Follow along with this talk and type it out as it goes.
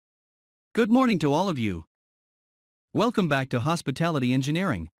Good morning to all of you. Welcome back to Hospitality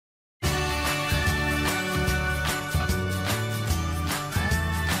Engineering.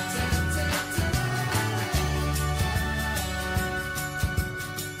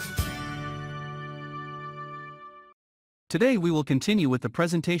 Today we will continue with the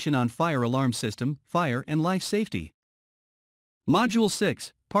presentation on fire alarm system, fire and life safety. Module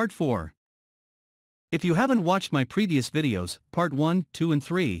 6, Part 4. If you haven't watched my previous videos, Part 1, 2 and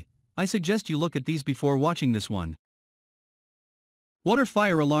 3, I suggest you look at these before watching this one. What are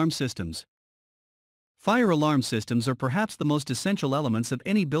fire alarm systems? Fire alarm systems are perhaps the most essential elements of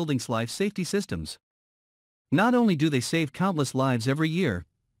any building's life safety systems. Not only do they save countless lives every year,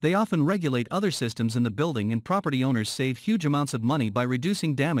 they often regulate other systems in the building, and property owners save huge amounts of money by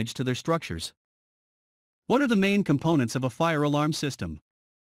reducing damage to their structures. What are the main components of a fire alarm system?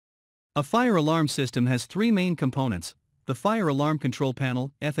 A fire alarm system has three main components: the fire alarm control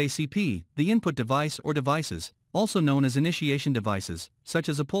panel, FACP, the input device or devices, also known as initiation devices, such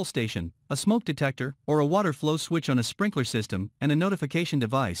as a pull station, a smoke detector, or a water flow switch on a sprinkler system, and a notification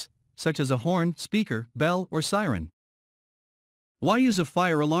device, such as a horn, speaker, bell, or siren. Why use a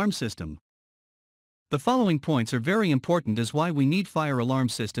fire alarm system? The following points are very important as why we need fire alarm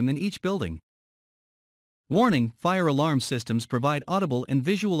system in each building. Warning: fire alarm systems provide audible and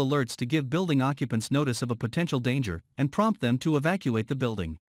visual alerts to give building occupants notice of a potential danger and prompt them to evacuate the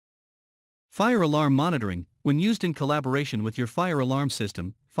building. Fire alarm monitoring: when used in collaboration with your fire alarm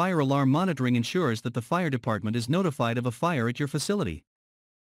system, fire alarm monitoring ensures that the fire department is notified of a fire at your facility.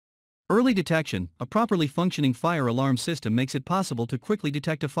 Early detection: a properly functioning fire alarm system makes it possible to quickly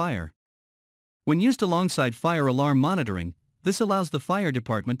detect a fire. When used alongside fire alarm monitoring, this allows the fire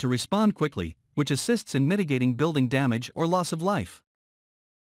department to respond quickly, which assists in mitigating building damage or loss of life.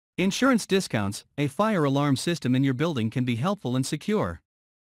 Insurance discounts: a fire alarm system in your building can be helpful and secure.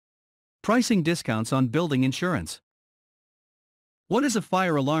 Pricing discounts on building insurance. What is a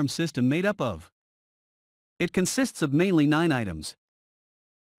fire alarm system made up of? It consists of mainly 9 items.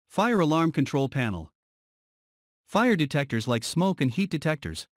 Fire alarm control panel. Fire detectors like smoke and heat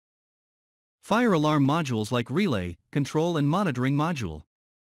detectors. Fire alarm modules like relay, control and monitoring module.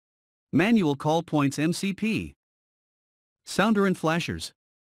 Manual call points MCP. Sounder and flashers.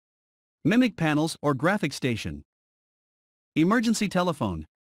 Mimic panels or graphic station. Emergency telephone.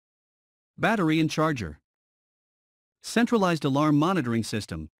 Battery and charger. Centralized alarm monitoring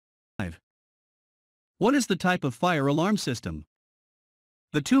system. 5. What is the type of fire alarm system?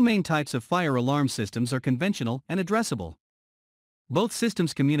 The two main types of fire alarm systems are conventional and addressable. Both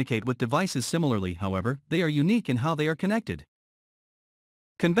systems communicate with devices similarly, however, they are unique in how they are connected.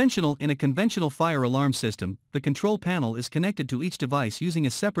 Conventional: in a conventional fire alarm system, the control panel is connected to each device using a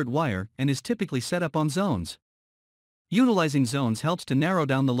separate wire and is typically set up on zones. Utilizing zones helps to narrow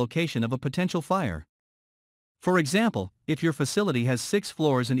down the location of a potential fire. For example, if your facility has 6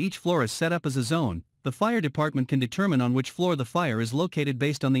 floors and each floor is set up as a zone, the fire department can determine on which floor the fire is located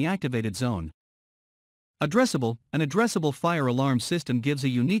based on the activated zone. Addressable: an addressable fire alarm system gives a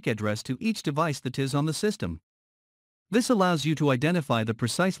unique address to each device that is on the system. This allows you to identify the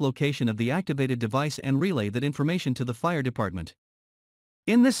precise location of the activated device and relay that information to the fire department.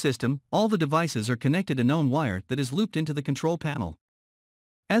 In this system, all the devices are connected to a known wire that is looped into the control panel.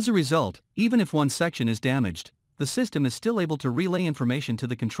 As a result, even if one section is damaged, the system is still able to relay information to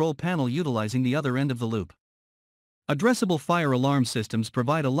the control panel utilizing the other end of the loop. Addressable fire alarm systems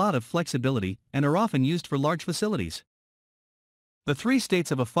provide a lot of flexibility and are often used for large facilities. The 3 states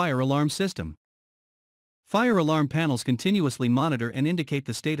of a fire alarm system. Fire alarm panels continuously monitor and indicate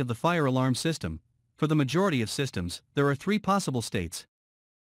the state of the fire alarm system. For the majority of systems, there are 3 possible states.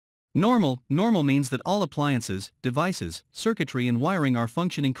 Normal means that all appliances, devices, circuitry and wiring are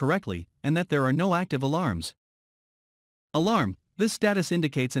functioning correctly, and that there are no active alarms. Alarm: this status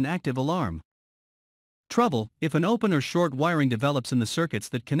indicates an active alarm. Trouble: if an open or short wiring develops in the circuits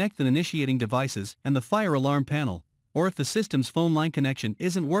that connect the initiating devices and the fire alarm panel, or if the system's phone line connection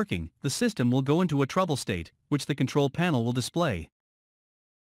isn't working, the system will go into a trouble state, which the control panel will display.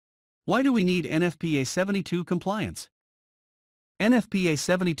 Why do we need NFPA 72 compliance? NFPA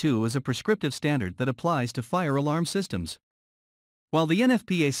 72 is a prescriptive standard that applies to fire alarm systems. While the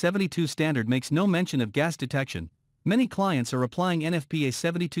NFPA 72 standard makes no mention of gas detection, many clients are applying NFPA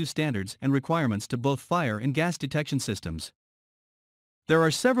 72 standards and requirements to both fire and gas detection systems. There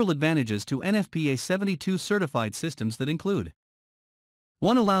are several advantages to NFPA 72 certified systems that include: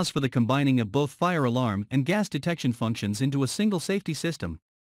 1. Allows for the combining of both fire alarm and gas detection functions into a single safety system.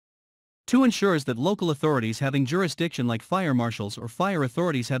 2. Ensures that local authorities having jurisdiction like fire marshals or fire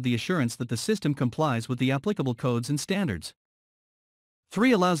authorities have the assurance that the system complies with the applicable codes and standards.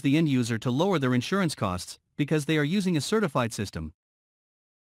 3 allows the end user to lower their insurance costs because they are using a certified system.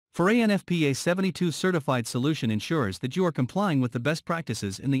 4 a NFPA 72 certified solution ensures that you are complying with the best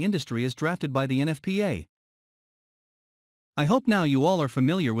practices in the industry as drafted by the NFPA. I hope now you all are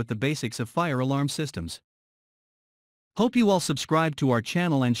familiar with the basics of fire alarm systems. Hope you all subscribed to our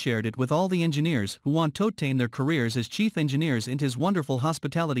channel and shared it with all the engineers who want to obtain their careers as chief engineers in his wonderful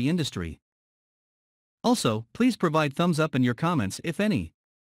hospitality industry. Also, please provide thumbs up in your comments if any.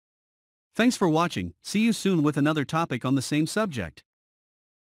 Thanks for watching. See you soon with another topic on the same subject.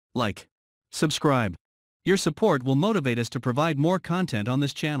 Like, subscribe. Your support will motivate us to provide more content on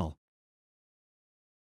this channel.